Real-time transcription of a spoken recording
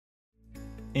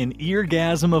An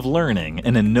eargasm of learning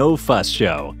and a no-fuss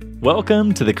show.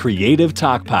 Welcome to the Creative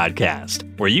Talk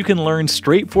Podcast, where you can learn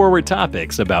straightforward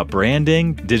topics about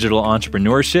branding, digital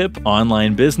entrepreneurship,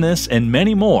 online business, and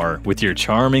many more with your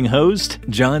charming host,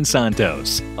 John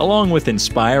Santos, along with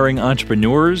inspiring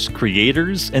entrepreneurs,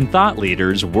 creators, and thought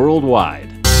leaders worldwide.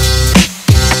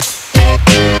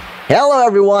 Hello,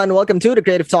 everyone. Welcome to the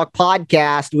Creative Talk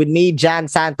Podcast with me, John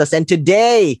Santos. And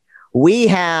today, we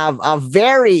have a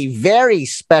very, very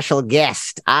special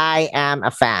guest. I am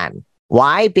a fan.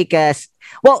 Why? Because,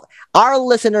 well, our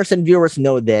listeners and viewers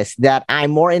know this, that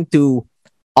I'm more into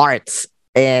arts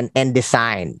and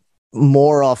design.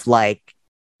 More of like,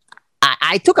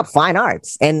 I took up fine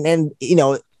arts and you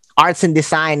know, arts and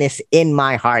design is in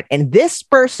my heart. And this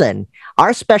person,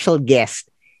 our special guest,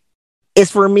 is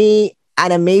for me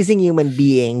an amazing human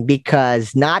being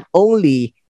because not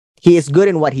only he is good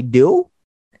in what he do,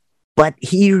 but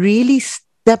he really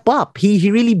stepped up.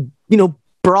 He really,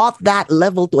 brought that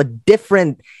level to a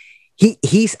different.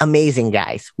 He's amazing,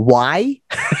 guys. Why?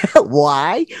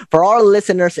 Why? For our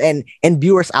listeners and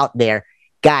viewers out there,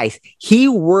 guys, he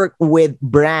worked with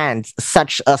brands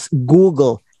such as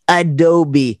Google,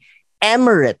 Adobe,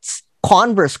 Emirates,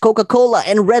 Converse, Coca-Cola,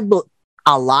 and Red Bull,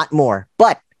 a lot more.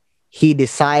 But he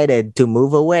decided to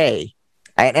move away.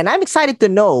 And I'm excited to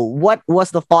know what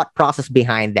was the thought process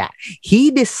behind that.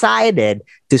 He decided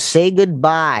to say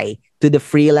goodbye to the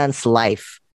freelance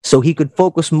life so he could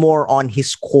focus more on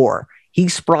his core,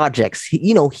 his projects,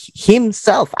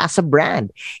 himself as a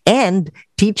brand and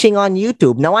teaching on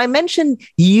YouTube. Now, I mentioned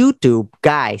YouTube,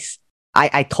 guys.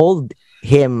 I told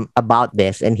him about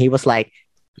this and he was like,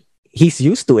 he's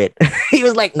used to it. He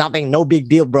was like, nothing, no big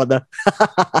deal, brother.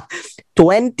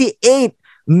 28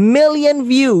 million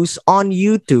views on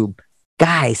YouTube.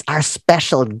 Guys, our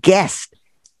special guest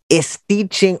is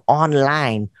teaching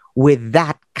online with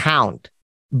that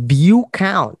view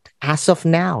count as of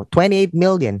now, 28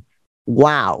 million.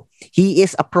 Wow. He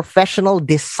is a professional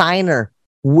designer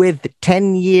with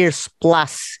 10 years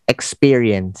plus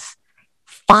experience.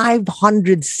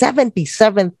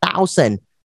 577,000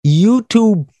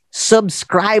 YouTube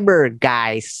subscriber,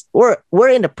 guys. We're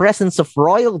in the presence of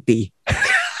royalty.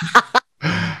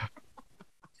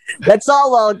 Let's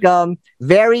all welcome,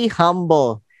 very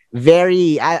humble,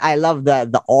 I love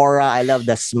the aura, I love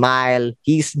the smile.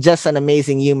 He's just an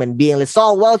amazing human being. Let's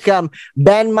all welcome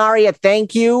Ben Maria.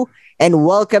 Thank you and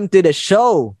welcome to the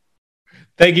show.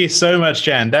 Thank you so much,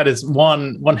 Jan. That is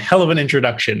one hell of an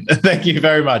introduction. Thank you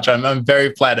very much. I'm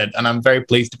very flattered and I'm very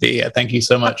pleased to be here. Thank you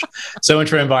so much. So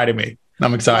much for inviting me.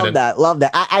 I'm excited. Love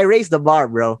that. I raised the bar,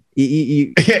 bro.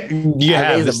 You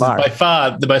have. This is by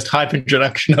far the most hype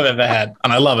introduction I've ever had,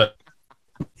 and I love it.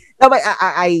 No, but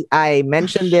I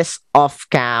mentioned this off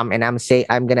cam, and I'm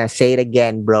gonna say it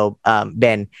again, bro.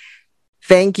 Ben,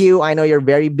 thank you. I know you're a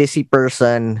very busy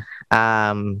person.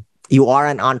 You are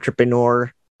an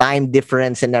entrepreneur, time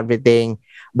difference and everything,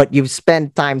 but you've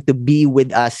spent time to be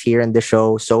with us here in the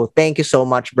show. So thank you so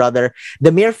much, brother.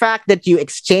 The mere fact that you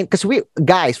exchange,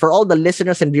 because for all the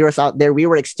listeners and viewers out there, we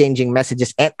were exchanging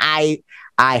messages, and I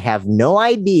have no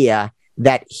idea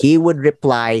that he would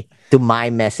reply to my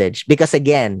message because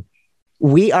again,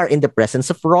 we are in the presence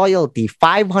of royalty.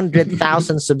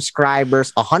 500,000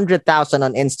 subscribers, 100,000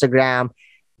 on Instagram,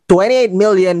 28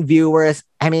 million viewers.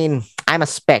 I mean, I'm a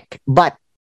speck, but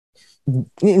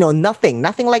nothing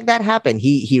like that happened.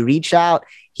 He reached out.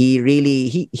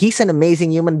 He's an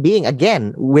amazing human being,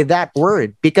 again, with that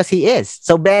word, because he is.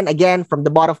 So Ben, again, from the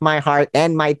bottom of my heart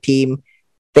and my team,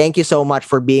 thank you so much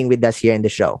for being with us here in the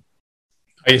show.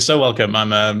 You're so welcome.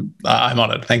 I'm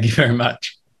honored. Thank you very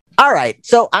much. All right.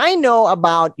 So I know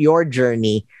about your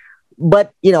journey,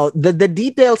 but the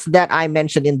details that I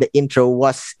mentioned in the intro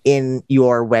was in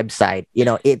your website.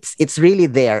 It's really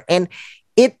there. And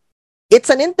it's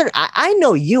I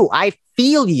know you, I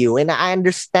feel you, and I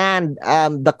understand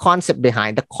the concept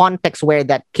behind the context where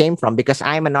that came from because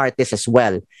I'm an artist as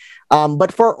well.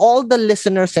 But for all the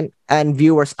listeners and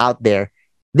viewers out there,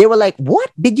 they were like,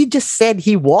 what? Did you just said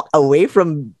he walked away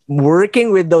from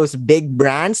working with those big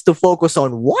brands to focus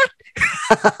on what?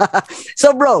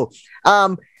 So, bro,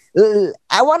 I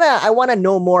wanna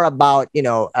know more about,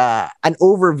 an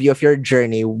overview of your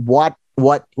journey.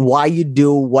 Why you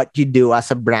do what you do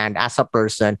as a brand, as a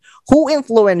person. Who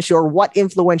influenced you or what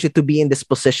influenced you to be in this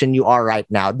position you are right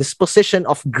now? This position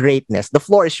of greatness. The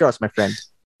floor is yours, my friend.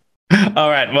 All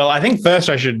right. Well, I think first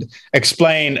I should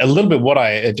explain a little bit what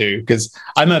I do because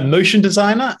I'm a motion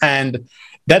designer and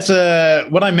That's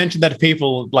when I mentioned that to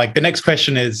people, like the next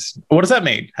question is, what does that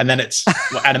mean? And then it's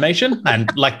animation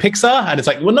and like Pixar. And it's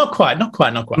like, well, not quite.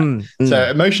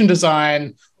 So motion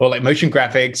design or like motion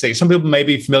graphics, some people may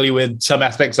be familiar with some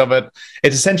aspects of it.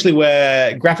 It's essentially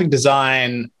where graphic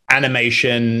design,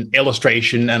 animation,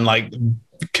 illustration, and like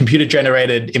computer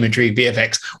generated imagery,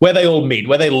 VFX, where they all meet,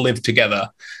 where they live together.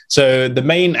 So the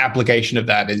main application of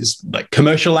that is like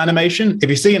commercial animation. If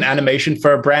you see an animation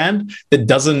for a brand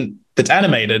that's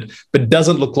animated but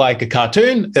doesn't look like a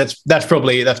cartoon, that's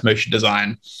motion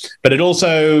design. But it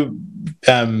also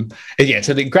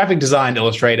so the graphic design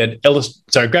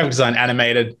graphic design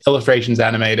animated, illustrations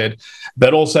animated,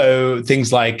 but also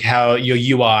things like how your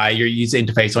UI, your user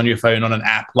interface on your phone on an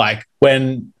app, like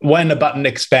when a button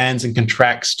expands and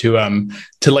contracts to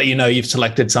let you know you've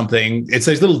selected something. It's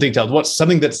those little details. What's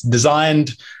something that's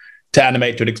designed to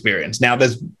animate to an experience. Now,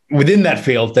 within that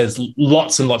field, there's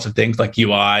lots and lots of things like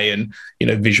UI and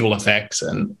visual effects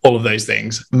and all of those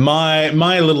things. My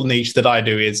little niche that I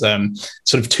do is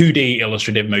sort of 2D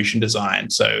illustrative motion design.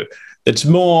 So it's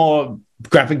more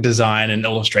graphic design and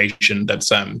illustration that's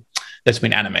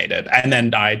been animated. And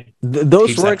then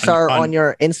those works are on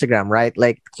your Instagram, right?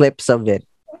 Like clips of it,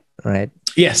 right?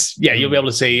 Yes, yeah, you'll be able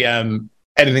to see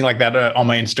anything like that on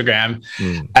my Instagram.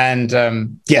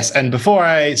 And yes, and before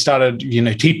I started,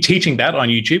 teaching that on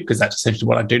YouTube, because that's essentially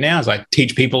what I do now, is I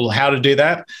teach people how to do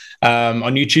that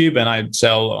on YouTube, and I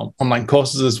sell online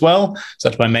courses as well. So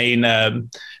that's my main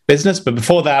business. But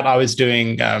before that, I was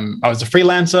doing, I was a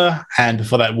freelancer, and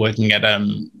before that, working at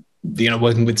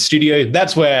working with studios.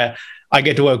 That's where I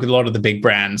get to work with a lot of the big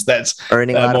brands. That's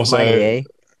earning a lot of money, eh?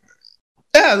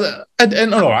 Yeah,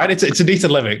 and all right, it's a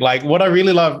decent living. Like what I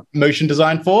really love motion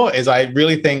design for is I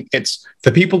really think it's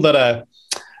for people that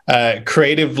are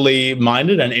creatively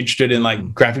minded and interested in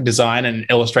like graphic design and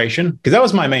illustration, because that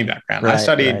was my main background. I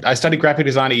studied graphic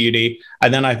design at uni,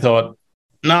 and then I thought,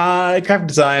 graphic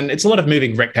design, it's a lot of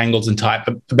moving rectangles and type.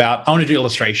 I want to do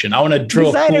illustration. I want to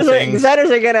draw cool things.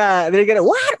 Designers are gonna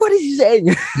what is he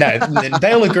saying? No,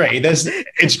 they'll agree. There's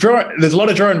a lot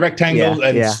of drawing rectangles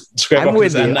and square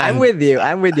boxes. I'm with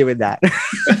you with that.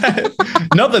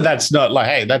 Not that's not like,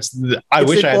 hey, I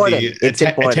wish important. I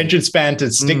had the attention span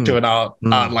to stick to an art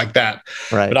like that.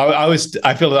 Right. But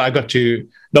I feel that I got to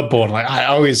not bored. Like I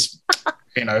always,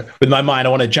 with my mind, I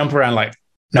want to jump around like,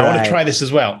 no, I want to try this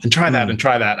as well, and try that, and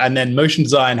try that. And then motion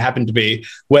design happened to be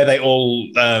where they all,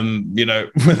 I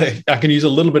can use a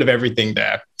little bit of everything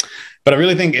there. But I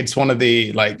really think it's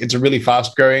it's a really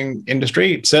fast growing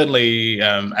industry, certainly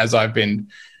as I've been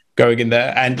going in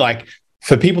there. And like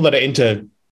for people that are into,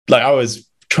 like I was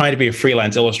trying to be a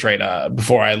freelance illustrator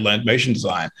before I learned motion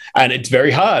design. And it's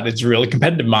very hard. It's a really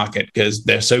competitive market because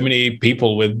there's so many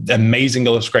people with amazing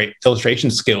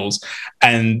illustration skills.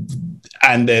 And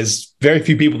there's very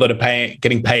few people that are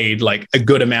getting paid like a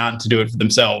good amount to do it for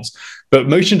themselves. But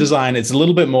motion design is a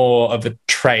little bit more of a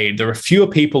trade. There are fewer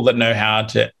people that know how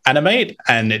to animate,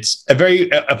 and it's a very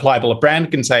applicable. A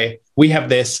brand can say, we have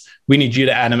this, we need you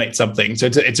to animate something. So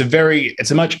it's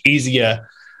a much easier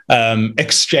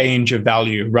exchange of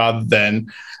value rather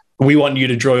than we want you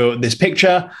to draw this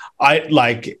picture. I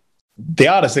like the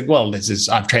artist like, well,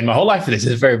 I've trained my whole life for this.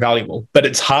 This is very valuable, but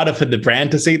it's harder for the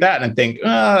brand to see that and think,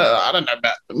 I don't know,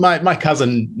 my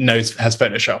cousin has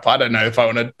Photoshop. I don't know if I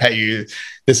want to pay you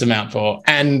this amount for,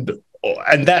 and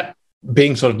that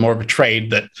being sort of more of a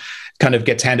trade that kind of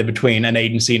gets handed between an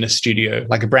agency and a studio.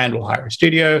 Like a brand will hire a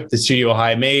studio, the studio will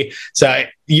hire me. So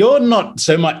you're not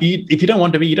so much, if you don't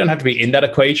want to be, you don't have to be in that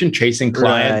equation, chasing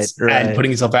clients and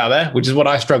putting yourself out there, which is what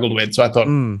I struggled with. So I thought,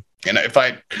 if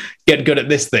I get good at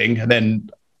this thing, then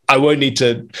I won't need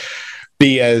to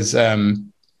be as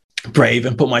brave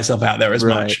and put myself out there as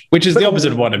much, which is the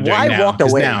opposite of what I'm doing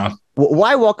now.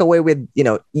 Why walk away with,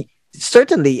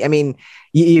 certainly, I mean,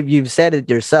 you've said it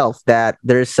yourself that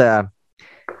there's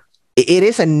it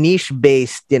is a niche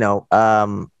based, you're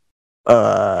in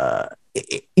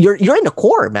the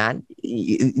core, man.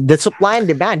 The supply and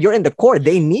demand, you're in the core.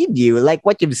 They need you. Like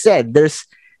what you've said, there's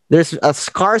a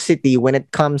scarcity when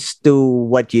it comes to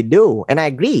what you do. And I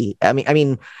agree. I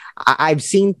mean, I've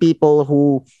seen people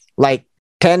who like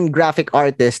 10 graphic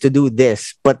artists to do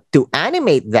this, but to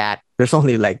animate that, there's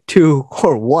only like 2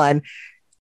 or 1.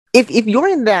 If you're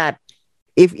in that,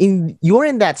 you're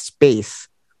in that space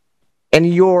and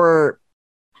you're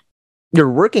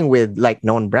working with like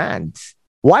known brands,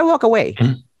 why walk away?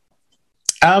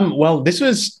 Well, it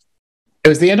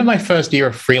was the end of my first year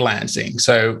of freelancing.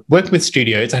 So working with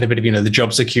studios, I had a bit of, the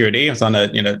job security. I was on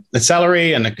the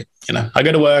salary and, I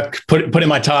go to work, put in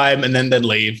my time and then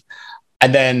leave.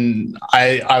 And then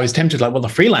I was tempted like, well, the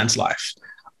freelance life,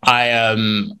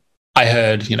 I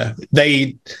heard,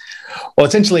 well,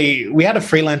 essentially we had a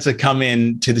freelancer come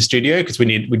in to the studio because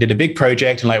we did a big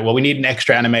project and like, well, we need an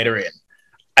extra animator in.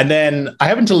 And then I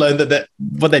happened to learn that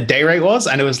what their day rate was.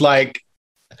 And it was like,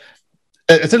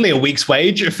 it's only a week's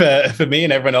wage for me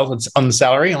and everyone else on the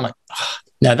salary. I'm like, oh,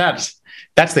 no, that's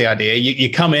the idea.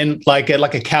 You come in like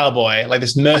a cowboy, like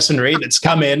this mercenary that's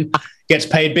come in, gets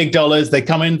paid big dollars. They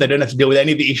come in, they don't have to deal with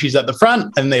any of the issues at the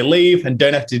front, and they leave and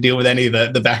don't have to deal with any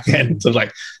of the back end. So it's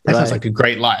like, that sounds like a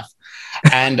great life.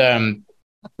 And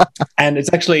and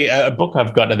it's actually a book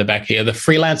I've got at the back here, The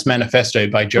Freelance Manifesto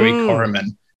by Joey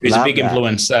Corriman, who's a big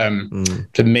influence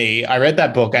to me. I read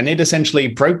that book, and it essentially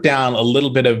broke down a little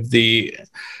bit of the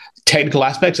technical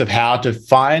aspects of how to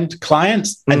find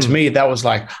clients. And to me, that was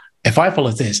like, if I follow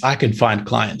this, I can find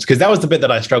clients. Because that was the bit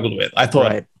that I struggled with. I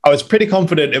thought I was pretty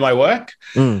confident in my work.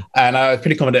 And I was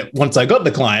pretty confident once I got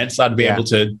the clients, I'd be able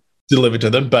to deliver to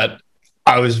them. But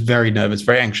I was very nervous,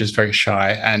 very anxious, very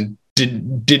shy, and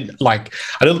did like,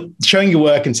 showing your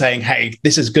work and saying, hey,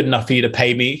 this is good enough for you to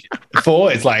pay me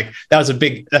for. It's like, that's a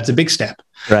big step.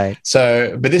 Right.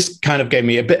 So, but this kind of gave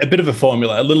me a bit of a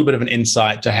formula, a little bit of an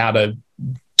insight to how to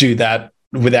do that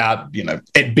without,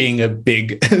 it being a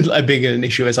big an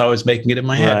issue as I was making it in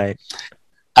my head. Right.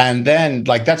 And then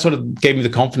like that sort of gave me the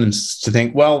confidence to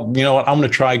think, well, you know what, I'm going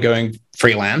to try going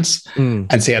freelance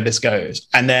and see how this goes.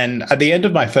 And then at the end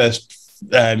of my first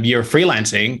year of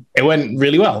freelancing, it went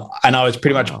really well. And I was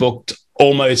pretty much booked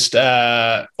almost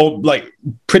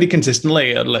pretty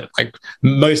consistently. Like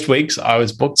most weeks I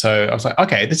was booked. So I was like,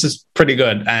 okay, this is pretty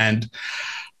good. And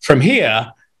from here,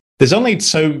 there's an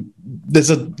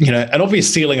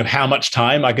obvious ceiling of how much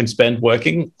time I can spend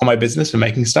working on my business and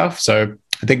making stuff. So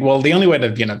I think, well, the only way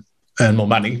to, earn more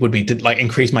money would be to like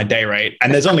increase my day rate.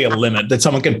 And there's only a limit that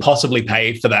someone can possibly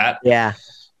pay for that. Yeah.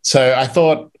 So I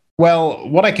thought, well,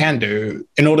 what I can do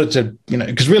in order to,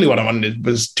 because really what I wanted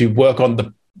was to work on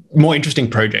the more interesting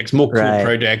projects, more cool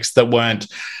projects that weren't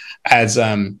as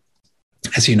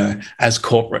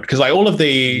corporate. Because like all of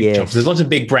the jobs, there's lots of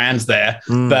big brands there,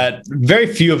 but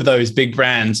very few of those big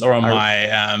brands are on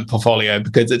my portfolio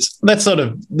because that's sort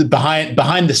of the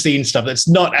behind the scenes stuff that's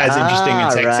not as interesting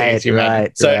and sexy as you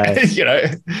imagine. So,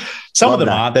 some of them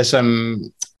are. There's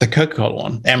the Coca-Cola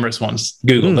one, Emirates ones,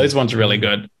 Google, those ones are really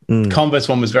good. Converse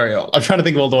one was very old. I'm trying to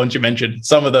think of all the ones you mentioned.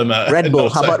 Some of them are Red Bull.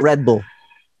 How about Red Bull?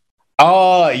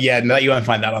 Oh, yeah. No, you won't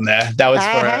find that on there. That was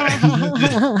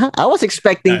for... I was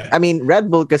expecting, Red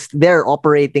Bull, because they're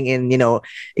operating in,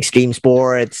 extreme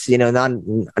sports,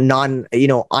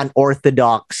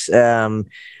 unorthodox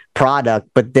product.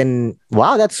 But then,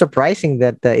 wow, that's surprising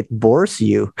that it bores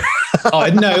you. Oh,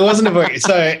 no, it wasn't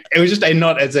so it was just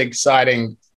not as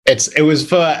exciting. It was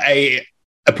for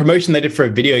a promotion they did for a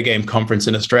video game conference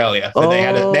in Australia. They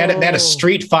had a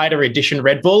Street Fighter edition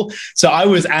Red Bull. So I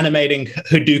was animating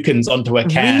Hadoukens onto a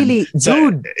can. Really?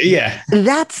 So, dude, yeah.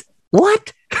 That's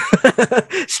what?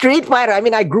 Street Fighter.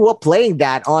 I grew up playing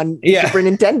that on Super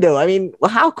Nintendo.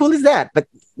 How cool is that? But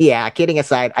yeah, kidding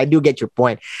aside, I do get your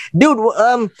point. Dude,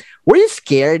 were you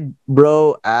scared,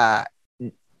 bro,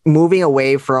 moving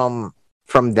away from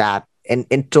that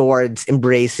and towards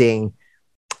embracing,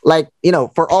 like,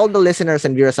 for all the listeners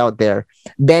and viewers out there,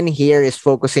 Ben here is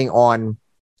focusing on,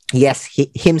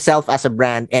 himself as a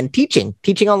brand and teaching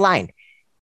online.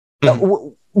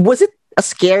 Was it a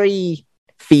scary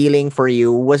feeling for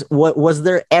you? Was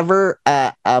there ever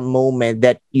a moment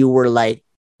that you were like,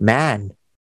 man,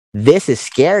 this is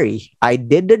scary. I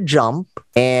did the jump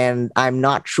and I'm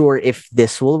not sure if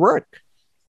this will work?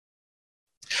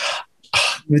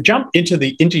 The jump into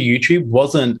YouTube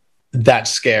wasn't that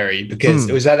scary because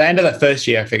it was at the end of that first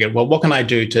year. I figured, well, what can I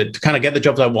do to kind of get the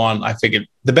jobs I want? I figured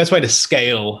the best way to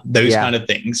scale those kind of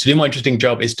things, to do a more interesting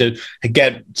job, is to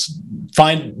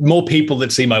find more people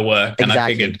that see my work. And I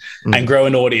figured, and grow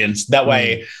an audience. That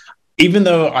way, even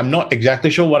though I'm not exactly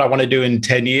sure what I want to do in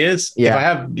 10 years, if I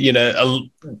have,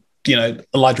 a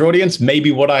larger audience,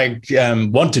 maybe what I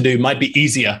want to do might be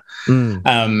easier.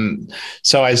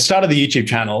 So I started the YouTube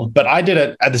channel, but I did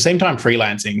it at the same time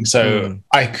freelancing. So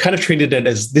I kind of treated it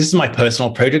as, this is my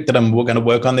personal project that I'm going to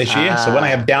work on this year. So when I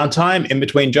have downtime in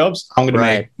between jobs, I'm going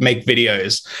to make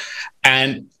videos.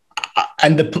 And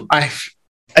I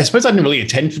suppose I didn't really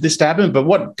intend for this to happen, but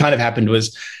what kind of happened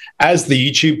was, as the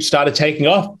YouTube started taking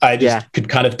off, I just could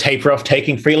kind of taper off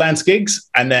taking freelance gigs.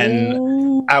 And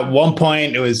then at one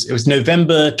point, it was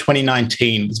November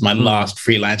 2019 was my last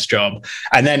freelance job.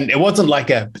 And then it wasn't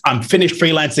like I'm finished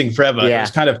freelancing forever. It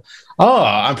was kind of,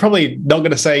 I'm probably not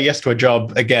going to say yes to a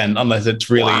job again unless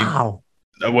it's really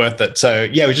worth it. So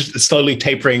yeah, it was just slowly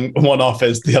tapering one off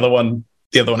as the other one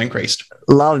the other one increased.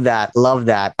 Love that. Love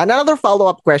that. Another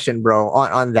follow-up question, bro,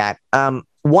 on that.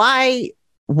 Why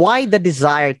the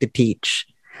desire to teach?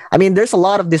 I mean, there's a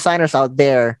lot of designers out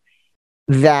there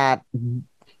that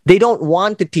they don't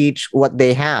want to teach what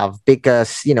they have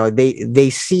because, they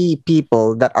see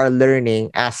people that are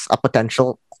learning as a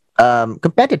potential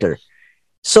competitor.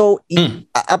 So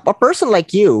a person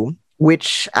like you,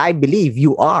 which I believe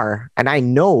you are, and I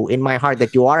know in my heart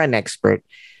that you are an expert,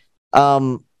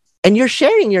 and you're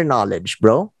sharing your knowledge,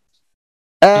 bro.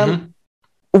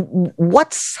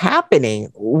 What's happening?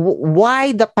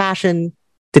 Why the passion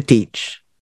to teach?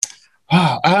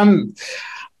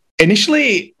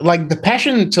 Initially, like the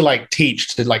passion to like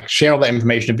teach, to like share all that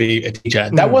information, to be a teacher,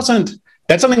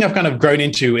 that's something I've kind of grown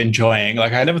into enjoying.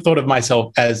 Like I never thought of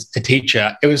myself as a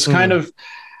teacher. It was kind of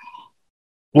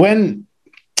when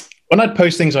I'd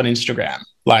post things on Instagram,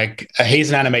 like here's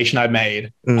an animation I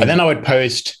made, and then I would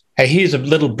post, hey, here's a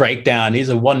little breakdown, here's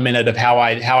a 1 minute of how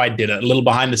I did it, a little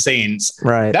behind the scenes.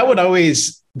 Right. That would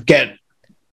always get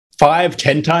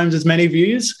 5-10 times as many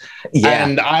views. Yeah.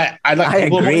 And I like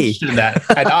people more interested in that.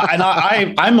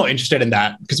 And I'm more interested in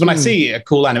that because when I see a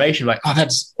cool animation, I'm like, oh,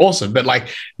 that's awesome. But like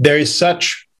there's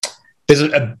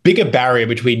a bigger barrier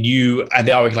between you and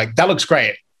the artwork. Like that looks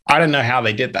great. I don't know how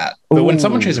they did that. But when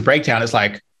someone shows a breakdown, it's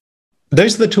like,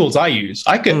 those are the tools I use.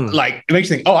 I could like, it makes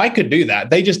you think, oh, I could do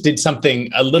that. They just did something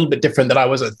a little bit different that I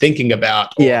wasn't thinking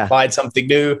about, or applied something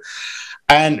new.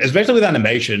 And especially with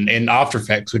animation in After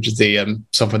Effects, which is the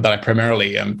software that I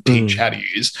primarily teach how to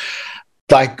use,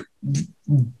 like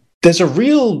there's a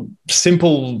real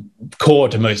simple core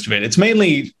to most of it. It's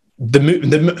mainly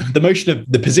the motion of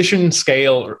the position,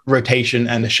 scale, rotation,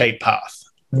 and the shape path.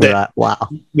 Wow.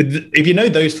 If you know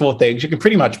those 4 things, you can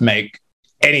pretty much make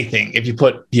anything if you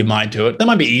put your mind to it. There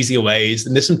might be easier ways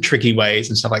and there's some tricky ways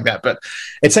and stuff like that, but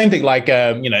it's same thing like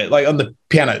like on the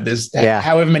piano there's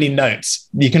however many notes.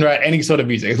 You can write any sort of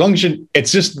music as long as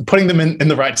it's just putting them in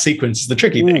the right sequence is the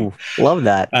tricky thing. Love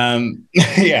that. My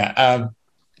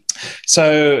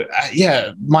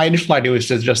initial idea was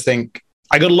to just think,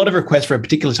 I got a lot of requests for a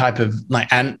particular type of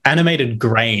like animated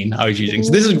grain I was using.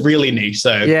 So this is really niche.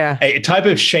 So a type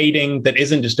of shading that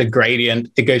isn't just a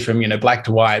gradient. It goes from, black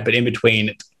to white, but in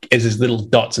between is these little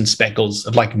dots and speckles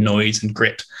of like noise and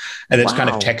grit. And it's kind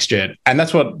of textured. And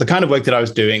that's what the kind of work that I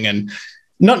was doing. And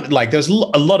not like there's a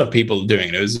lot of people doing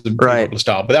it. It was a popular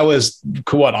style, but that was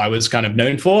what I was kind of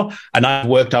known for. And I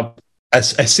worked up a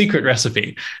secret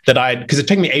recipe that because it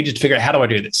took me ages to figure out, how do I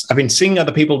do this? I've been seeing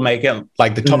other people make it,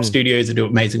 like the top studios that do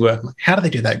amazing work. I'm like, how do they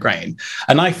do that grain?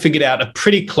 And I figured out a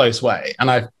pretty close way.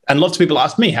 And lots of people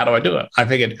ask me, how do I do it? I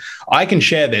figured I can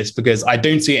share this because I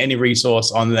don't see any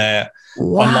resource on there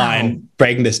online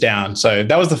breaking this down. So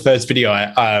that was the first video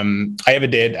I ever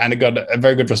did, and it got a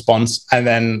very good response. And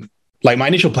then like my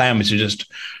initial plan was to just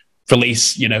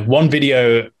release, 1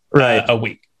 video a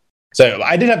week. So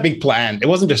I did have a big plan. It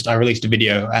wasn't just I released a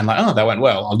video and like, oh, that went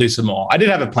well, I'll do some more. I did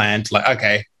have a plan to like,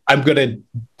 okay, I'm going to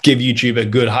give YouTube a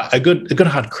good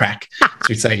hard crack, as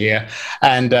we say here,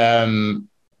 and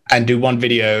do 1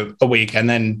 video a week. And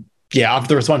then, after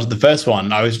the response to the first one,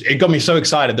 it got me so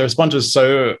excited. The response was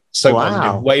so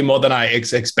positive, way more than I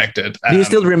expected. Do you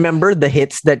still remember the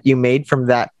hits that you made from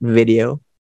that video?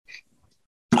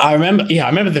 I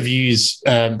remember the views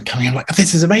coming up, like,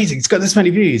 this is amazing. It's got this many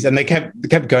views. And they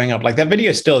kept going up. Like that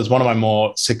video still is one of my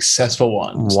more successful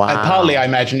ones. Wow. And partly I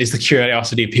imagine is the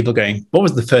curiosity of people going, what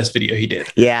was the first video he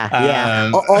did?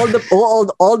 Yeah.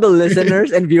 All the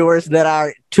listeners and viewers that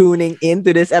are tuning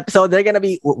into this episode, they're going to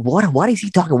be, what is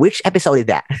he talking? Which episode is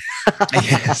that?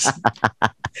 Yes.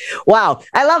 Wow.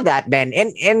 I love that, Ben.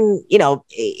 And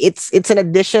it's an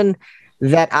addition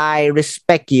that I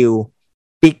respect you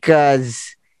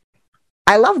because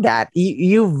I love that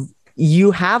you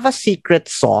have a secret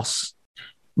sauce,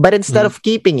 but instead of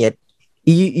keeping it,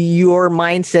 your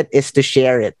mindset is to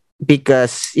share it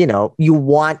because you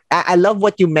want. I love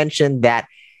what you mentioned that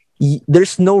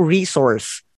there's no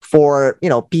resource for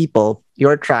people,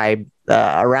 your tribe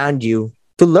around you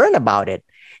to learn about it,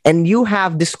 and you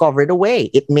have discovered a way.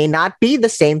 It may not be the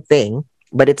same thing,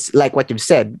 but it's like what you've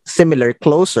said, similar,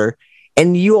 closer,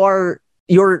 and your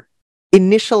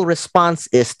initial response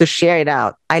is to share it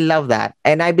out. I love that.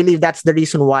 And I believe that's the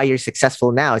reason why you're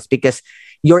successful now. It's because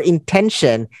your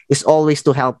intention is always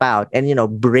to help out and,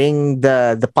 bring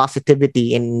the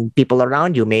positivity in people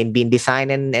around you, maybe in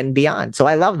design and beyond. So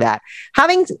I love that.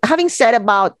 Having said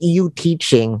about you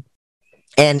teaching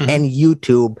and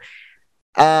YouTube,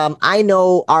 I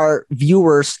know our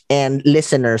viewers and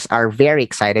listeners are very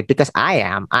excited because I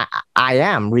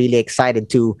am really excited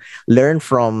to learn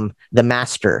from the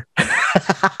master.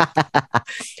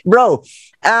 Bro,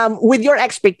 with your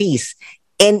expertise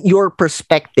and your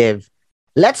perspective,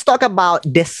 let's talk about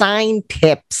design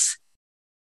tips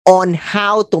on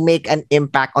how to make an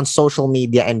impact on social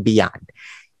media and beyond.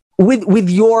 With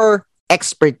your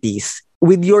expertise,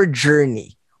 with your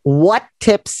journey, what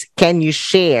tips can you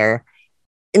share?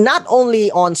 Not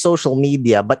only on social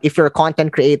media, but if you're a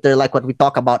content creator, like what we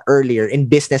talked about earlier, in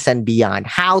business and beyond,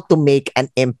 how to make an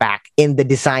impact in the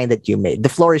design that you made. The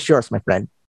floor is yours, my friend.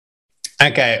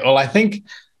 Okay. Well, I think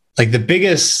like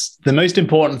the most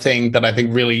important thing that I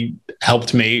think really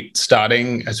helped me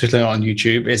starting, especially on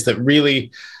YouTube, is that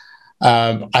really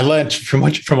I learned from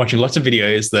watching lots of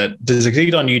videos that to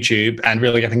succeed on YouTube and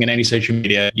really I think in any social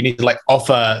media, you need to like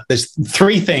offer, there's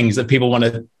three things that people want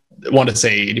to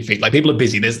see in your feed. Like people are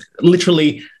busy. There's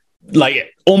literally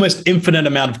like almost infinite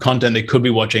amount of content they could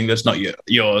be watching that's not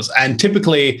yours. And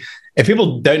typically, if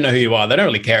people don't know who you are, they don't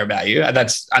really care about you. And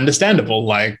that's understandable.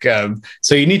 Like,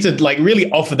 so you need to like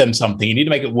really offer them something. You need to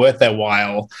make it worth their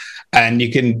while. And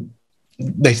you can,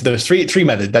 there's three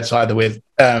methods. That's either with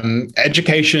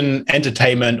education,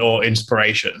 entertainment, or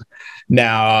inspiration.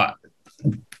 Now,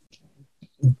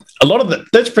 a lot of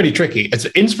that's pretty tricky. It's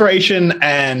inspiration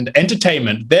and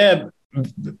entertainment. They're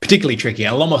particularly tricky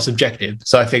and a lot more subjective.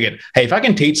 So I figured, hey, if I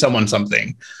can teach someone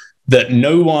something that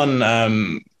no one,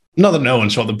 not that no one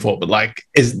saw them before, but like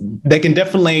they can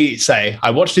definitely say,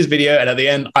 I watched this video and at the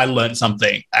end I learned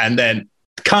something, and then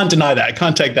can't deny that. I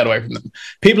can't take that away from them.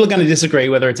 People are going to disagree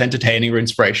whether it's entertaining or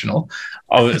inspirational,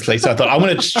 obviously. So I thought I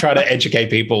want to just try to educate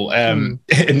people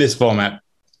in this format.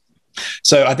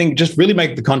 So I think just really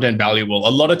make the content valuable.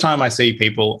 A lot of time I see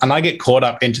people, and I get caught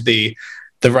up into the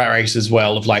rat race as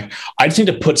well of like, I just need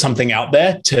to put something out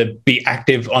there to be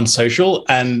active on social,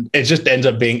 and it just ends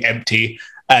up being empty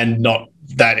and not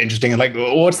that interesting. And like,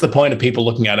 what's the point of people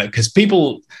looking at it? Because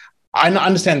people, I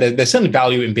understand that there's certain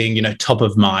value in being, top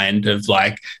of mind, of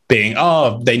like being,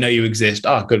 oh, they know you exist.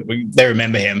 Oh, good. They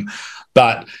remember him.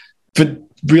 But for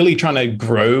really trying to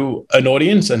grow an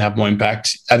audience and have more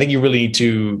impact, I think you really need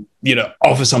to,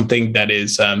 offer something that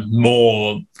is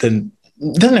more than,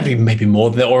 doesn't have to be maybe more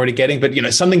than they're already getting, but,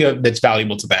 something that's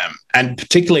valuable to them. And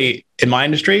particularly in my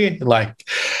industry, like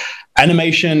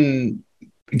animation,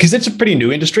 because it's a pretty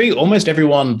new industry, almost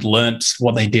everyone learnt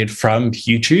what they did from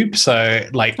YouTube. So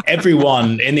like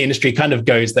everyone in the industry kind of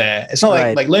goes there. It's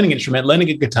not like learning an instrument, learning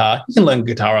a guitar. You can learn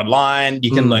guitar online.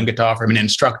 You can learn guitar from an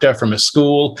instructor, from a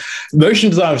school. Motion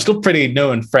design was still pretty new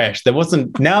and fresh.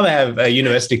 Now they have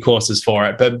university courses for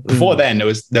it. But before then, there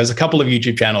was a couple of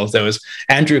YouTube channels. There was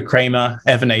Andrew Kramer,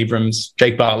 Evan Abrams,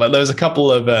 Jake Bartlett. There was a couple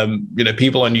of,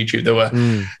 people on YouTube that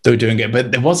were doing it,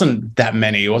 but there wasn't that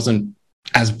many. It wasn't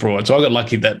as broad. So I got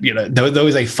lucky that, there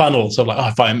was a funnel. So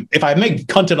like, if I make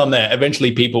content on there,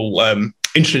 eventually people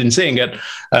interested in seeing it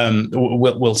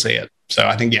will see it. So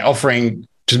I think,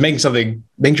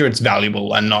 making sure it's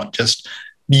valuable and not just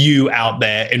you out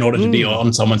there in order to be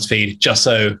on someone's feed just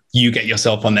so you get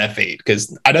yourself on their feed.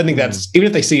 Because I don't think that's, even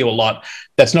if they see you a lot,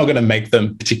 that's not going to make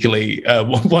them particularly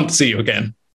want to see you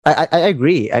again. I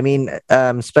agree. I mean,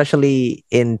 especially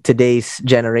in today's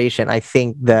generation, I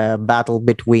think the battle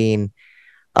between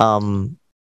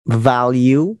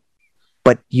value,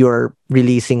 but you're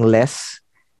releasing less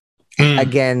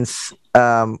against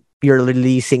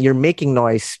you're making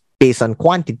noise based on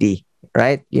quantity,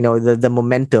 right? The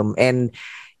momentum, and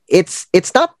it's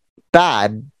not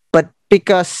bad, but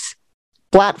because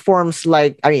platforms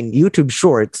like, YouTube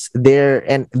Shorts,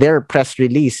 their press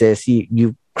releases,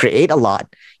 you create a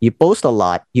lot, you post a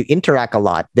lot, you interact a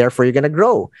lot, therefore you're gonna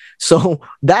grow. So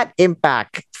that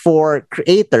impact for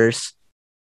creators,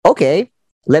 okay,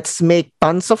 let's make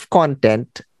tons of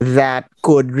content that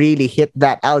could really hit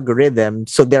that algorithm,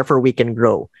 so therefore we can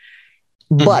grow.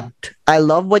 But I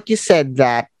love what you said,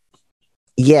 that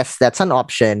yes, that's an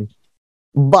option.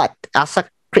 But as a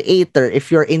creator,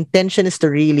 if your intention is to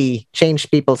really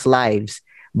change people's lives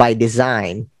by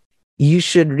design, you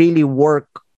should really work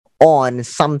on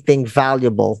something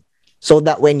valuable, so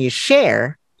that when you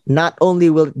share, not only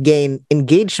will it gain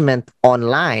engagement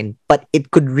online, but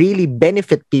it could really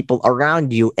benefit people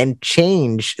around you and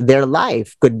change their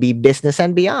life. Could be business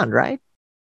and beyond, right?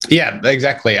 Yeah,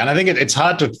 exactly. And I think it's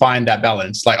hard to find that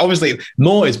balance. Like, obviously,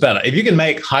 more is better. If you can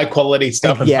make high quality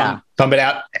stuff and pump it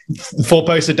out 4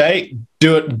 posts a day,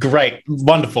 do it. Great,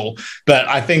 wonderful. But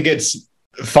I think it's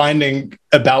finding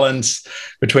a balance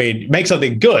between make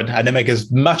something good and then make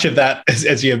as much of that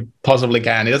as you possibly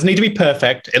can. It doesn't need to be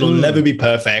perfect. It'll never be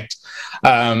perfect.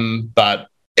 But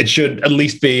it should at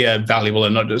least be valuable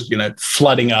and not just,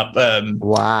 flooding up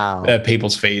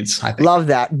people's feeds. I think. Love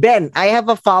that. Ben, I have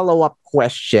a follow-up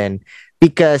question.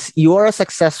 because you're a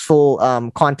successful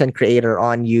content creator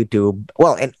on YouTube,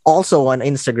 well, and also on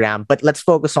Instagram, but let's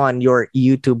focus on your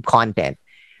YouTube content.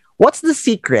 What's the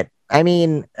secret? I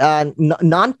mean,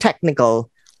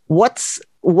 non-technical. What's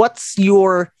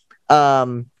your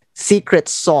secret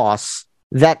sauce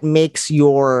that makes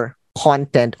your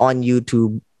content on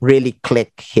YouTube really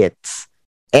click hits?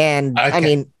 And okay. I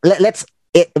mean, let's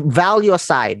value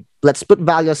aside. Let's put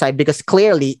value aside because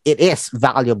clearly it is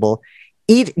valuable.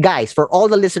 Guys, for all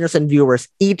the listeners and viewers,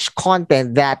 each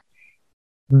content that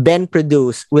Ben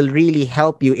produce will really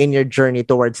help you in your journey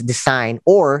towards design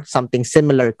or something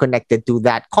similar connected to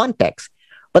that context.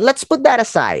 But let's put that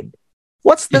aside.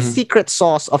 What's the secret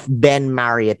sauce of Ben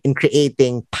Marriott in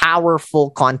creating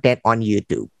powerful content on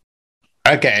YouTube?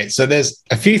 Okay, so there's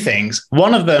a few things.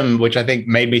 One of them, which I think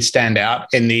made me stand out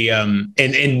in the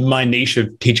in my niche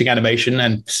of teaching animation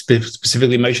and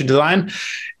specifically motion design,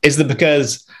 is that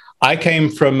because I came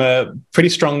from a pretty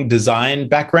strong design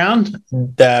background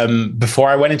before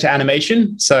I went into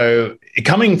animation. So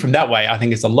coming from that way, I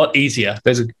think it's a lot easier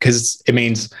because it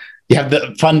means you have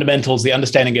the fundamentals, the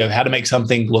understanding of how to make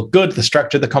something look good, the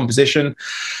structure, the composition,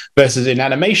 versus in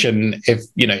animation, if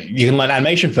you can learn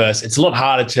animation first, it's a lot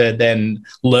harder to then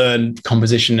learn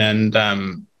composition and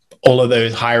all of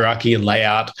those hierarchy and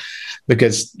layout.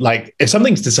 Because like if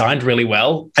something's designed really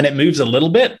well and it moves a little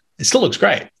bit, it still looks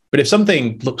great. But if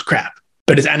something looks crap,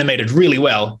 but is animated really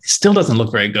well, it still doesn't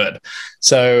look very good.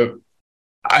 So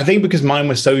I think because mine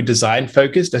was so design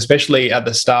focused, especially at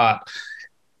the start,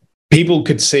 people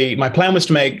could see, my plan was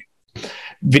to make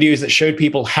videos that showed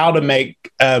people how to make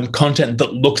content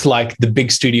that looked like the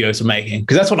big studios are making.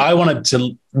 Because that's what I wanted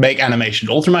to make animation.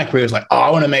 All through my career, I was like,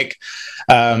 I want to make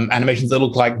animations that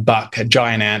look like Buck,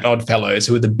 Giant Ant, Oddfellows,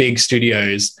 who are the big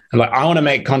studios. And like, I want to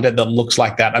make content that looks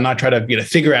like that. And I try to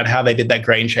figure out how they did that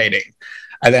grain shading.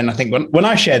 And then I think when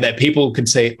I shared that, people could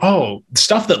say, oh,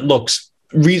 stuff that looks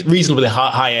reasonably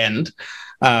high end,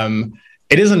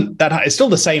 it isn't that high. It's still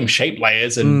the same shape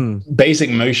layers and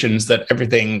basic motions that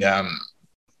everything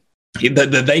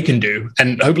that they can do,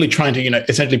 and hopefully trying to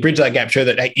essentially bridge that gap, show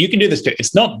that hey, you can do this too.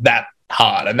 It's not that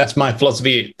hard, and that's my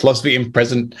philosophy in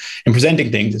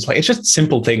presenting things. It's like it's just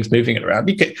simple things, moving it around.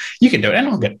 You can do it.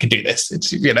 Anyone can do this.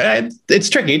 It's it's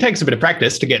tricky. It takes a bit of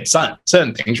practice to get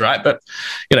certain things right, but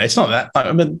it's not that.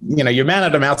 I mean, you're man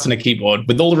at a mouse and a keyboard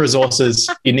with all the resources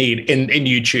you need in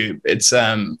YouTube. It's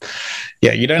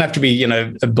you don't have to be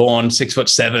born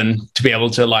 6'7" to be able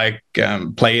to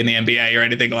play in the NBA or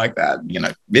anything like that.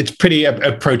 It's pretty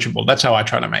approachable. That's how I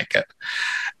try to make it.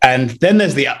 And then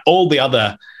there's all the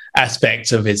other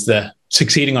aspects of the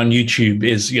succeeding on YouTube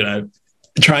is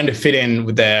trying to fit in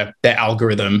with their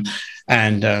algorithm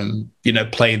and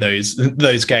play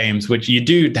those games, which you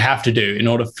do have to do in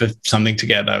order for something to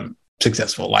get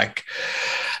successful.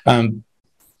 And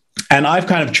I've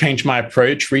kind of changed my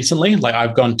approach recently. Like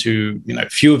I've gone to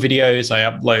fewer videos. I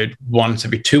upload once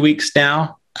every 2 weeks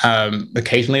now.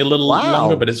 Occasionally a little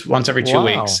longer, but it's once every 2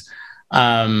 weeks.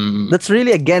 That's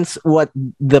really against what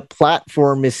the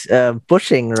platform is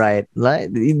pushing, right? Like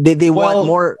they want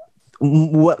more.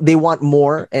 They want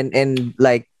more and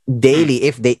like daily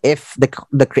if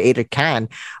the creator can.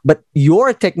 But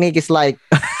your technique is like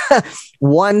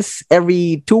once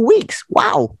every 2 weeks.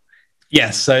 Wow.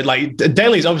 Yes, so like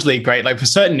daily is obviously great. Like for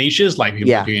certain niches, like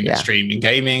people doing streaming,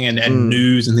 gaming, and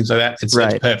news and things like that, it's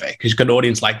perfect because you've got an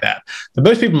audience like that. But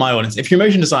most people in my audience, if you're a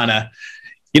motion designer,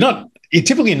 you're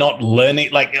typically not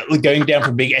learning, like going down for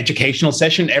a big educational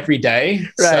session every day.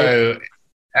 Right. So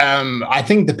I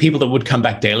think the people that would come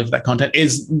back daily for that content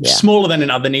is smaller than in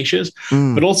other niches,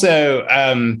 but also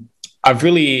I've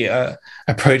really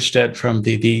approached it from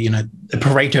the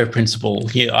Pareto principle.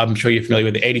 I'm sure you're familiar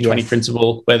with the 80-20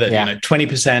 principle, where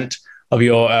 20% of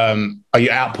your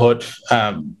output,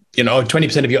 or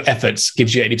 20% of your efforts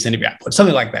gives you 80% of your output,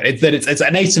 something like that. It's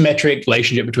an asymmetric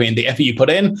relationship between the effort you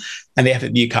put in and the effort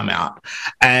that you come out.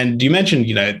 And you mentioned,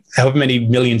 however many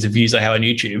millions of views I have on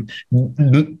YouTube,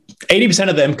 80%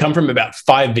 of them come from about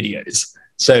 5 videos.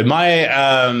 So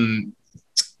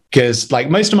because like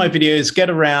most of my videos get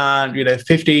around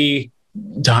 50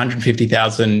 to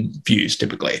 150,000 views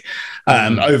typically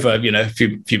over a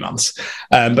few months,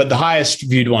 but the highest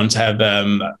viewed ones have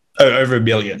over 1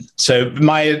 billion. So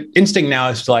my instinct now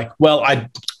is like, well, I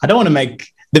don't want to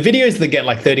make the videos that get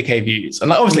like 30k views, and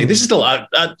like, obviously this is still a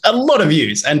lot of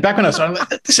views. And back when I was starting,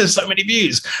 like, this is so many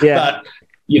views, but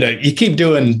you keep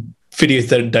doing videos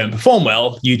that don't perform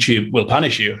well, YouTube will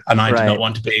punish you, and I do not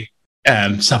want to be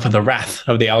suffer the wrath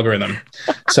of the algorithm.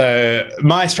 So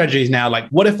my strategy is now like,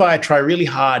 what if I try really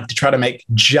hard to try to make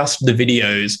just the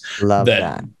videos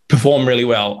that perform really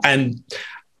well? And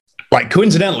like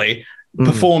coincidentally,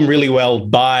 perform really well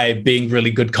by being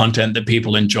really good content that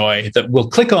people enjoy, that will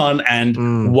click on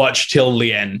and watch till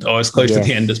the end or as close to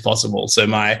the end as possible. So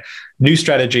my new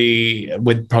strategy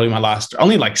with probably my last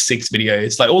only like 6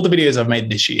 videos, like all the videos I've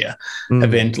made this year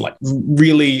have been to like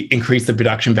really increase the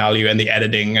production value and the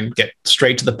editing and get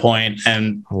straight to the point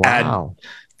and add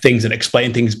things that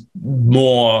explain things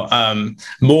more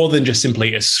than just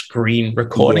simply a screen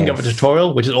recording of a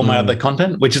tutorial, which is all my other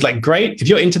content, which is like great. If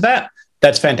you're into that,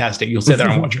 that's fantastic. You'll sit there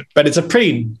and watch it. But it's a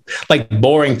pretty like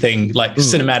boring thing, like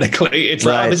cinematically. It's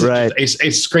this is just a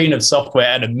screen of software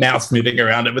and a mouse moving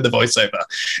around it with a voiceover.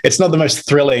 It's not the most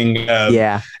thrilling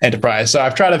enterprise. So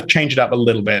I've tried to change it up a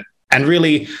little bit. And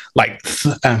really, like,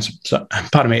 thumbnails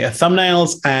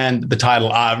and the title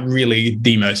are really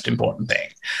the most important thing.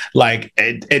 Like,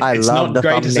 it's not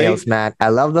great to see. I love the thumbnails, man. I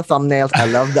love the thumbnails. I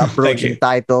love the approaching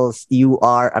titles. You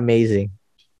are amazing.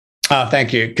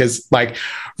 Thank you. Because, like,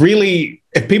 really,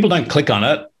 if people don't click on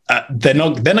it, they're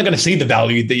not going to see the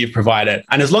value that you've provided.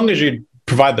 And as long as you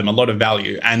provide them a lot of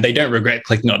value and they don't regret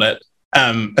clicking on it,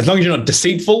 as long as you're not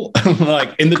deceitful,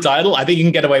 like in the title, I think you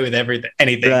can get away with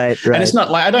anything. Right. And it's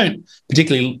not like, I don't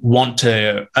particularly want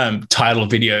to title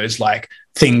videos like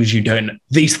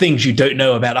these things you don't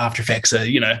know about After Effects are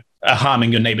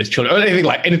harming your neighbor's children or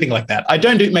anything like that. I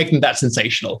don't make them that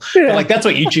sensational. But like, that's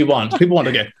what YouTube wants. People want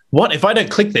to go, what if I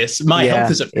don't click this? My health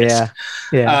is at risk.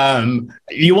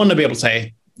 You want to be able to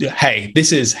say, hey,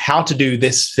 this is how to do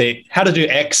this thing, how to do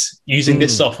X using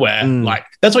this software. Like,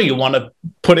 that's what you want to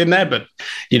put in there. But,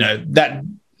 that,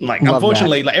 like, love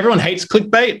unfortunately, that. Like, everyone hates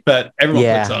clickbait, but everyone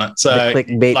clicks on it. So, the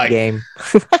clickbait game.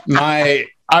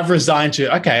 I've resigned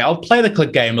to, okay, I'll play the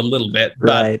click game a little bit,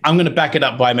 but I'm going to back it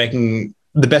up by making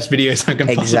the best videos I can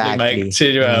possibly make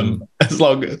to, as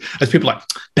long as people are like,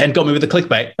 Ben got me with the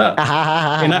clickbait.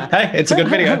 Hey, it's a good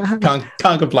video.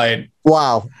 Can't complain.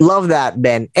 Wow. Love that,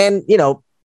 Ben. And,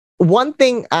 one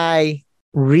thing I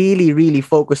really, really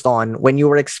focused on when you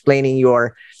were explaining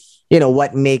your,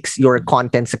 what makes your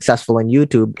content successful on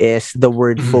YouTube is the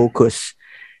word focus.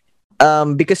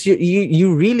 Because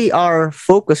you really are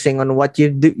focusing on what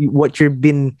you've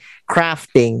been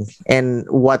crafting and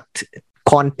what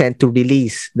content to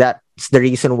release. That's the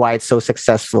reason why it's so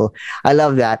successful. I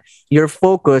love that. You're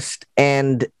focused,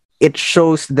 and it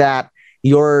shows that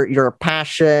your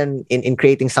passion in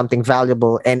creating something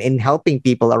valuable and in helping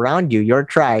people around you, your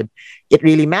tribe, it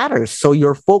really matters. So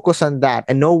you're focused on that,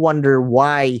 and no wonder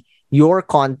why your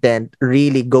content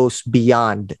really goes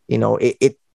beyond,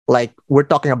 it like we're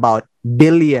talking about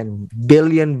billion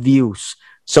views.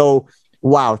 So,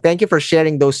 wow. Thank you for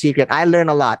sharing those secrets. I learn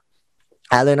a lot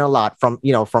from,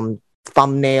 from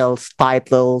thumbnails,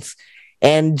 titles,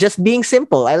 and just being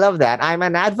simple. I love that. I'm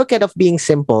an advocate of being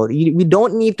simple. We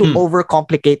don't need to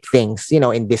overcomplicate things,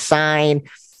 in design,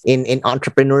 in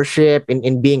entrepreneurship,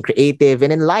 in being creative,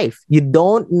 and in life. You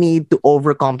don't need to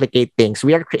overcomplicate things.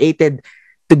 We are created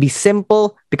to be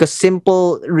simple because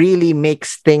simple really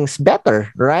makes things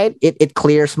better, right? It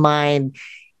clears mind.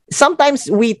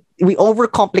 Sometimes we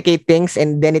overcomplicate things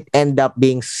and then it end up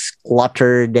being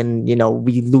cluttered and,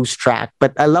 we lose track.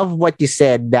 But I love what you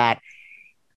said that,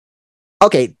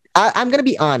 okay, I'm going to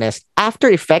be honest. After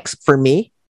Effects for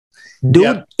me,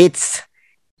 dude, it's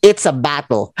a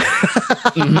battle.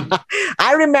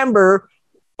 I remember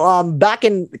back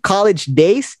in college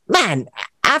days, man,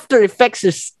 After Effects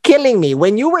is killing me.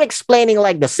 When you were explaining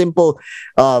like the simple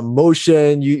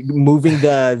motion, you moving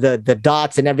the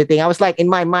dots and everything, I was like, in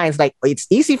my mind, it's like, it's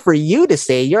easy for you to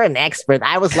say, you're an expert.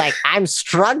 I was like, I'm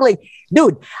struggling.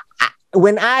 Dude,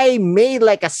 when I made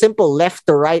like a simple left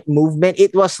to right movement,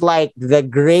 it was like the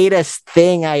greatest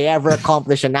thing I ever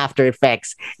accomplished in After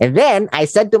Effects. And then I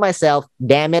said to myself,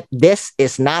 damn it, this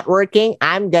is not working.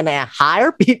 I'm going to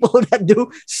hire people that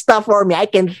do stuff for me. I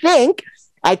can think,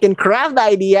 I can craft the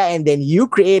idea, and then you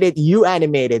create it, you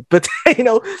animate it. But,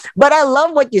 but I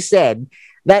love what you said,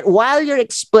 that while you're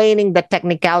explaining the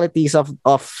technicalities of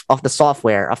the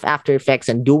software, of After Effects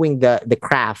and doing the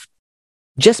craft,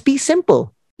 just be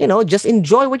simple. Just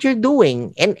enjoy what you're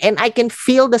doing. And I can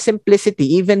feel the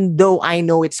simplicity, even though I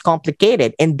know it's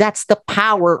complicated. And that's the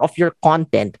power of your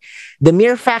content. The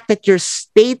mere fact that you're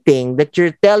stating, that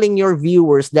you're telling your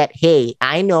viewers that, hey,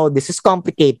 I know this is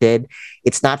complicated.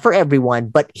 It's not for everyone,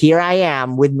 but here I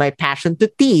am with my passion to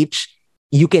teach.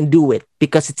 You can do it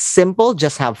because it's simple.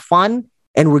 Just have fun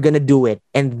and we're going to do it.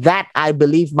 And that, I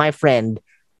believe, my friend,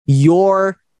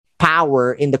 your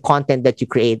power in the content that you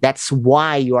create. That's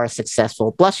why you are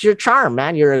successful. Plus your charm,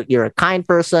 man. You're a kind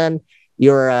person.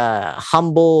 You're a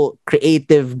humble,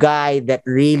 creative guy that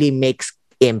really makes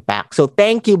impact. So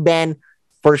thank you, Ben,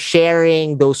 for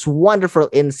sharing those wonderful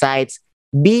insights.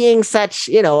 being such,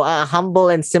 a humble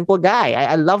and simple guy.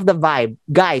 I love the vibe.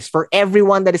 Guys, for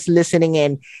everyone that is listening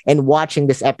in and watching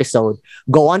this episode,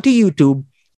 go onto YouTube,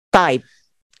 type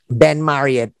Ben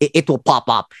Marriott. It will pop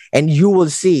up and you will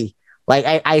see. Like,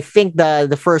 I think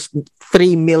the first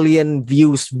 3 million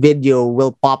views video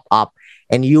will pop up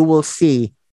and you will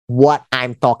see what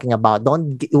I'm talking about.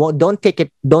 Don't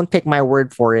take my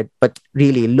word for it, but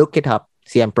really look it up.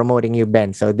 See, I'm promoting you,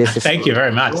 Ben. So this is thank you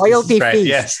very much. Royalty fees.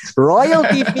 Yes.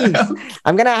 Royalty fees.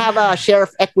 I'm gonna have a share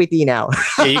of equity now.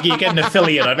 Yeah, you get an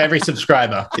affiliate of every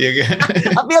subscriber.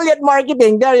 Affiliate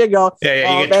marketing. There you go.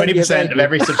 Yeah, you get 20% of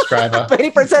every subscriber.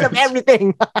 20% of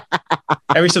everything.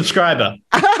 Every subscriber.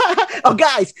 Oh,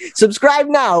 guys, subscribe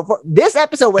now for this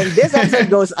episode. When this episode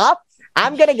goes up,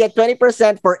 I'm gonna get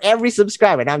 20% for every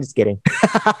subscriber. No, I'm just kidding.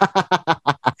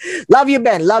 Love you,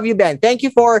 Ben. Love you, Ben. Thank you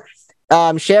for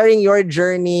sharing your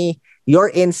journey, your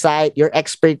insight, your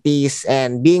expertise,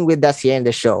 and being with us here in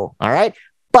the show. All right.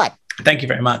 But thank you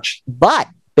very much. But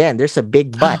Ben, there's a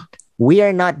big but. We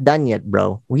are not done yet,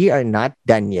 bro. We are not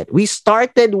done yet. We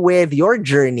started with your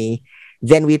journey.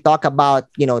 Then we talk about,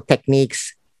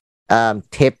 techniques,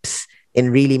 tips in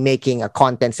really making a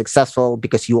content successful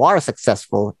because you are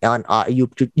successful on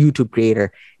YouTube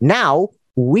creator. Now,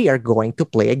 we are going to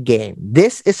play a game.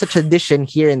 This is a tradition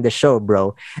here in the show,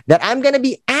 bro, that I'm going to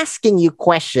be asking you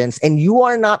questions and you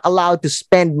are not allowed to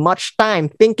spend much time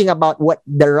thinking about what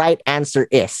the right answer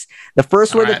is. The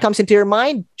first word that comes into your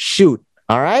mind, shoot.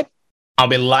 All right? I'll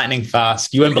be lightning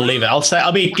fast. You won't believe it.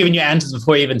 I'll be giving you answers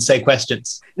before you even say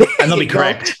questions. And they'll be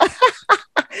correct.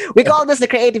 We call this the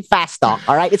creative fast talk.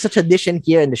 All right? It's a tradition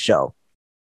here in the show.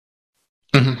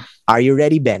 Mm-hmm. Are you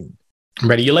ready, Ben? I'm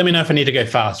ready. You let me know if I need to go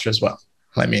faster as well.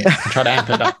 Let me try to amp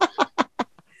it up.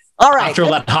 All right. After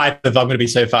all that hype, if I'm going to be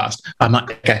so fast, I might.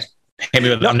 Okay. Hit me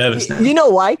with it. I'm nervous now. You know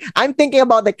why? I'm thinking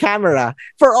about the camera.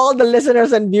 For all the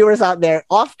listeners and viewers out there,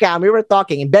 off cam, we were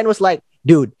talking, and Ben was like,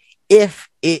 dude, if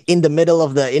in the middle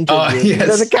of the interview,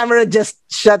 the camera just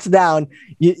shuts down,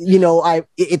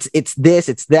 it's this,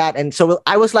 it's that. And so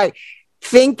I was like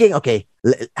thinking, okay,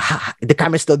 the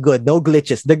camera's still good. No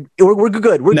glitches. We're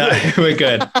good. We're good. We're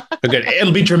good. We're good.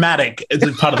 It'll be dramatic.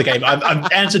 It's part of the game.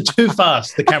 I've answered too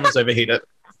fast. The camera's overheated.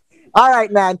 All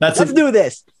right, man. Let's do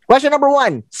this. Question number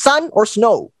 1, sun or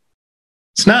snow?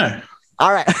 Snow.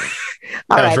 All right.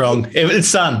 That was wrong. It's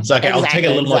sun. So, okay, I'll take a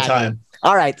little more time.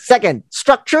 All right. Second,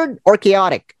 structured or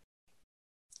chaotic?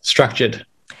 Structured.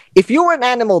 If you were an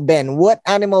animal, Ben, what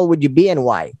animal would you be and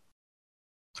why?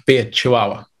 Be a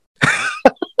chihuahua.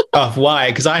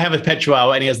 Why? Because I have a pet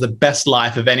chihuahua and he has the best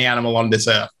life of any animal on this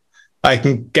earth. I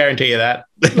can guarantee you that.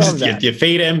 You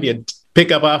feed him, you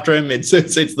pick up after him. It's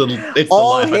the life.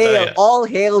 All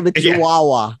hail the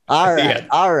chihuahua. All right. Yeah.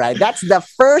 All right. That's the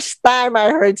first time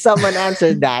I heard someone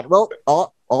answer that. Well,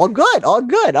 all good. All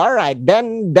good. All right.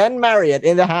 Ben Marriott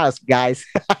in the house, guys.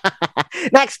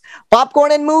 Next,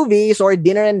 popcorn and movies or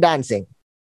dinner and dancing?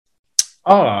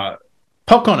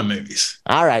 Popcorn and movies.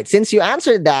 All right. Since you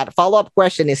answered that, follow-up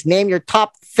question is name your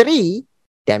top 3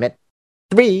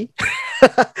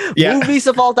 movies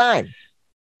of all time.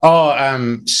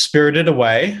 Spirited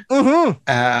Away.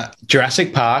 Mm-hmm.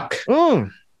 Jurassic Park.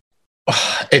 Mm.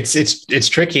 It's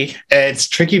tricky. It's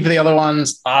tricky for the other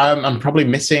ones. I'm probably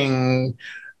missing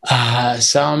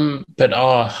some, but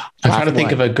I'm trying to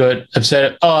think of a good. I've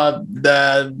said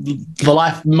the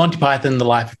life Monty Python, The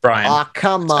Life of Brian. Oh,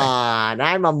 come on!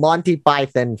 I'm a Monty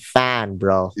Python fan,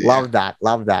 bro. Yeah.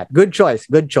 Love that. Good choice.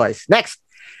 Next,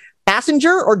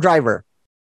 passenger or driver?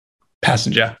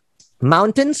 Passenger.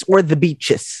 Mountains or the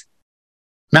beaches?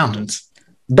 Mountains.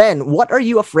 Ben, what are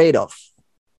you afraid of?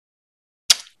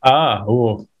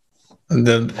 How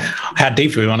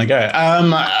deep do we want to go?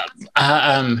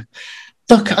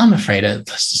 Look, I'm afraid of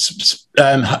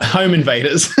home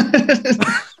invaders. We've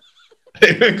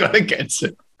got to get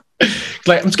to.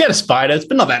 Like, I'm scared of spiders,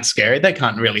 but not that scary. They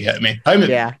can't really hurt me. Home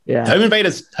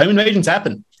invasions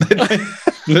happen.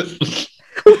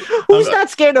 Who's not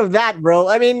scared of that, bro?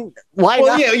 I mean, why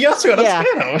not? Yeah, you're what I'm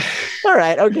scared of. All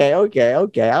right, okay.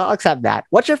 I'll accept that.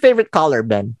 What's your favorite color,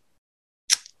 Ben?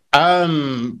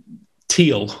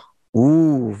 Teal.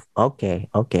 Ooh, okay.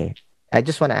 I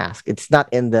just want to ask. It's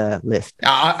not in the list.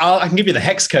 I can give you the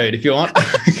hex code if you want.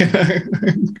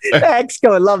 Hex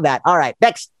code, love that. All right,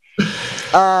 next.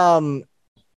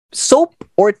 Soap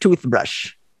or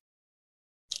toothbrush?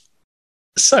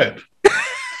 Soap.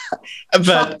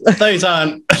 But those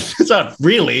aren't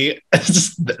really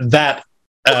just that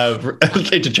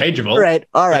interchangeable. Right.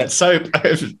 All right. Soap.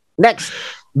 Next,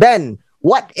 Ben,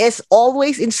 what is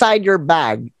always inside your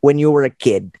bag when you were a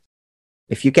kid?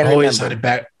 If you can always remember. Had a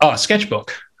bag. Oh,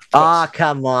 sketchbook. Oh,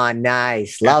 come on.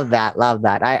 Nice. Love that. Love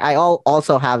that.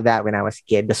 Also have that when I was a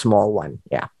kid, the small one.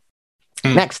 Yeah.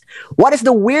 Next, what is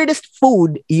the weirdest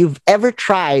food you've ever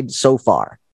tried so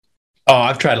far? Oh,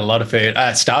 I've tried a lot of food.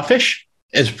 Starfish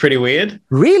is pretty weird.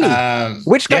 Really?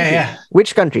 Which country? Yeah.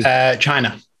 Which country?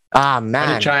 China. Ah,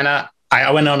 man. China.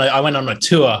 I went on a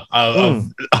tour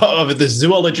of the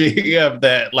zoology of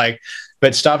the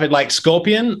but starfish, like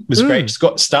scorpion was great.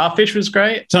 Starfish was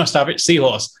great. It's not starfish,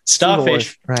 seahorse.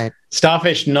 Starfish, right?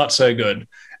 Starfish, not so good.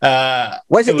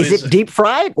 Is it deep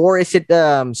fried or is it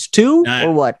stew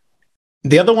or what?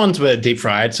 The other ones were deep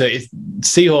fried. So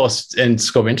seahorse and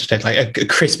scorpion just take like a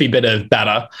crispy bit of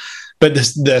batter, but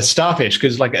the starfish,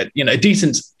 because like a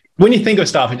decent. When you think of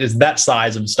starfish, it's that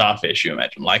size of starfish. You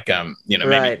imagine like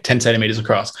maybe 10 centimeters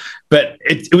across, but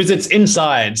it was its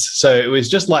insides. So it was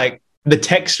just like the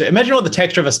texture. Imagine what the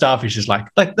texture of a starfish is like.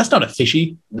 Like that's not a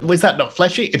fishy. Was that not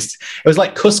fleshy? It was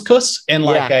like couscous in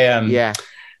like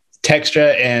texture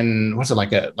and what's it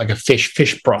like a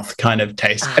fish broth kind of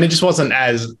taste, and it just wasn't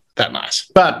as that nice.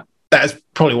 But that's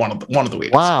probably one of the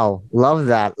weirdest. Wow, love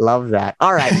that.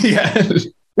 All right, yeah.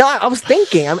 No, I was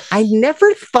thinking. I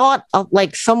never thought of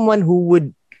like someone who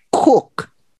would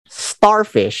cook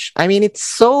starfish. I mean, it's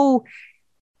so.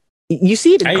 You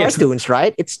see it in cartoons,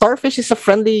 right? Starfish is a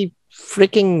friendly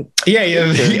freaking. Yeah,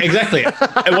 exactly.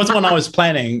 It wasn't one I was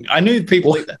planning. I knew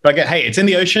people. But hey, it's in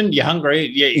the ocean. You're hungry.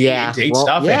 You eat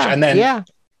starfish, and then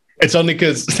it's only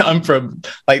because I'm from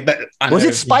like that. Was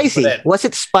it spicy? Was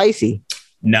it spicy?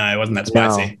 No, it wasn't that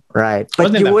spicy. No, right,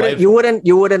 but you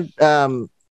wouldn't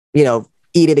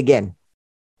eat it again.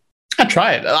 I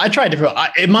tried different.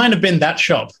 It might have been that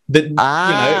shop that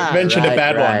mentioned a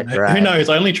bad one. Right. Who knows?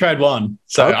 I only tried one,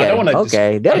 so I don't want to.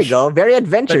 Okay, there you go. Very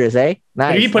adventurous, eh?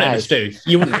 Nice. If you put it in a stew,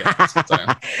 you wouldn't get it. So.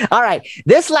 All right.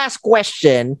 This last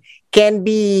question can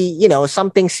be,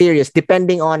 something serious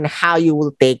depending on how you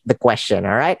will take the question.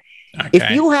 All right. Okay. If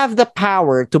you have the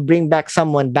power to bring back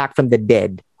someone back from the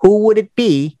dead, who would it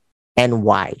be and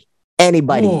why?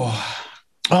 Anybody.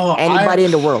 Anybody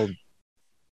in the world.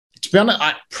 To be honest,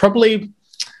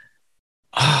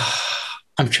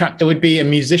 I'm trying. It would be a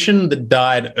musician that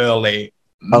died early.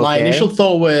 Okay. My initial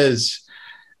thought was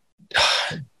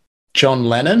John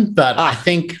Lennon, but I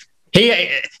think he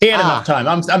had enough time.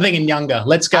 I'm thinking younger.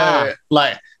 Let's go. I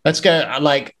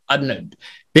don't know,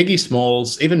 Biggie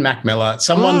Smalls, even Mac Miller,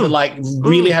 someone that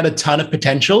really had a ton of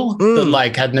potential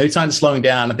that had no sign of slowing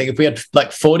down. I think if we had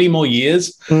 40 more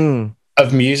years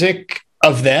of music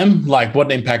of them, what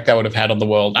an impact that would have had on the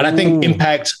world. And I think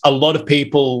impact a lot of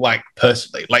people,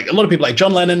 personally, a lot of people like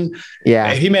John Lennon.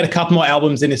 Yeah. He made a couple more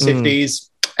albums in his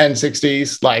 50s and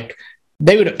 60s,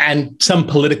 they would have, and some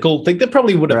political thing that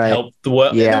probably would have helped the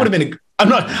world. Yeah. It would have been, I'm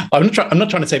not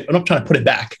trying to put it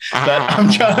back, but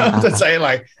I'm trying to say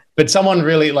but someone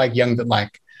really young that I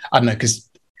don't know, because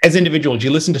as individuals,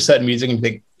 you listen to certain music and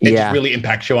think it just really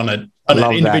impacts you on an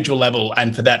individual level,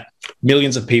 and for that,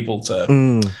 millions of people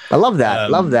to. I love that.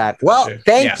 Love that. Well,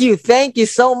 thank you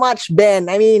so much, Ben.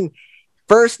 I mean,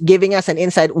 first giving us an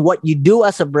insight what you do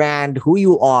as a brand, who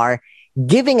you are,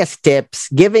 giving us tips,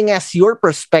 giving us your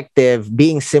perspective,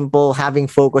 being simple, having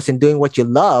focus, and doing what you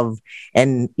love,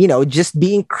 and just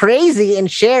being crazy and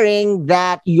sharing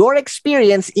that your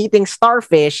experience eating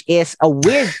starfish is a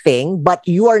weird thing, but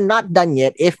you are not done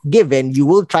yet. If given, you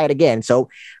will try it again. So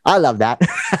I love that.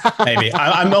 Maybe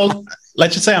I'm old.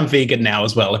 Let's just say I'm vegan now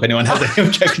as well. If anyone has any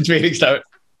objections to eating stuff,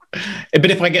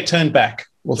 but if I get turned back,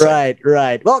 we'll see.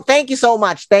 Right. Well, thank you so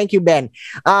much. Thank you, Ben.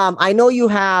 I know you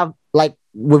have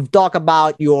we've talked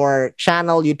about your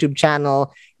channel, YouTube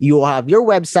channel. You have your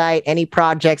website, any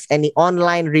projects, any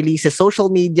online releases, social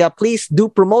media. Please do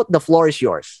promote. The floor is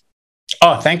yours.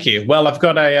 Oh, thank you. Well, I've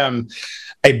got a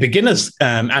beginner's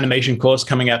animation course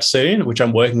coming out soon, which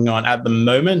I'm working on at the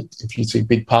moment. If you see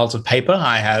big piles of paper,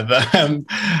 I have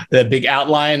the big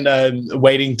outline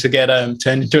waiting to get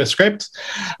turned into a script.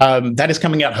 That is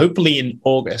coming out hopefully in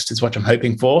August is what I'm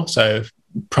hoping for. So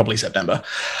probably September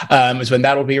is when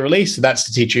that will be released. So that's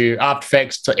to teach you After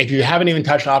Effects. So if you haven't even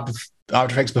touched After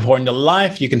Effects before in your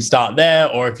life, you can start there.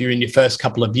 Or if you're in your first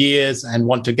couple of years and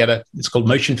want to get it's called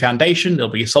Motion Foundation.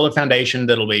 There'll be a solid foundation.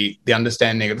 That'll be the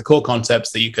understanding of the core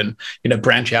concepts that you can,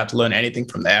 branch out to learn anything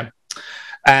from there.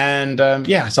 And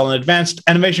it's on an advanced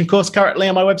animation course currently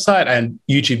on my website and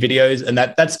YouTube videos. And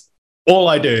that's all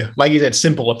I do. Like you said,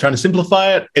 simple. I'm trying to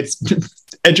simplify it. It's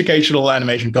educational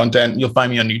animation content. You'll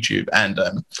find me on YouTube and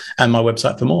my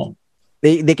website for more.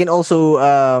 They can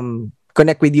also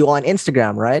connect with you on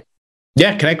Instagram, right?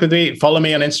 Yeah, connect with me. Follow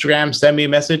me on Instagram. Send me a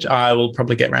message. I will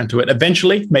probably get around to it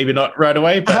eventually. Maybe not right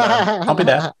away, but I'll be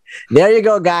there. There you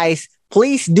go, guys.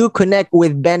 please do connect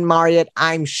with Ben Marriott.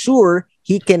 I'm sure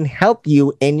he can help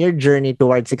you in your journey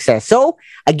towards success. So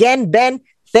again, Ben,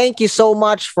 thank you so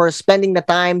much for spending the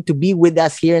time to be with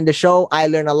us here in the show. I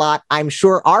learn a lot. I'm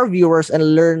sure our viewers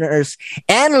and learners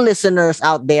and listeners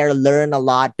out there learn a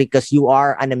lot because you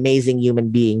are an amazing human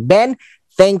being. Ben,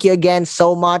 thank you again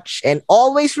so much. And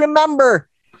always remember,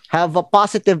 have a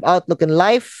positive outlook in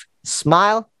life.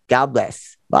 Smile. God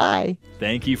bless. Bye.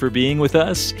 Thank you for being with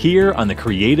us here on the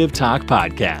Creative Talk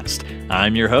Podcast.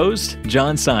 I'm your host,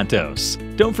 John Santos.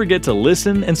 Don't forget to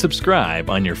listen and subscribe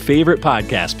on your favorite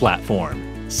podcast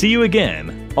platform. See you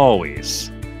again,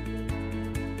 always.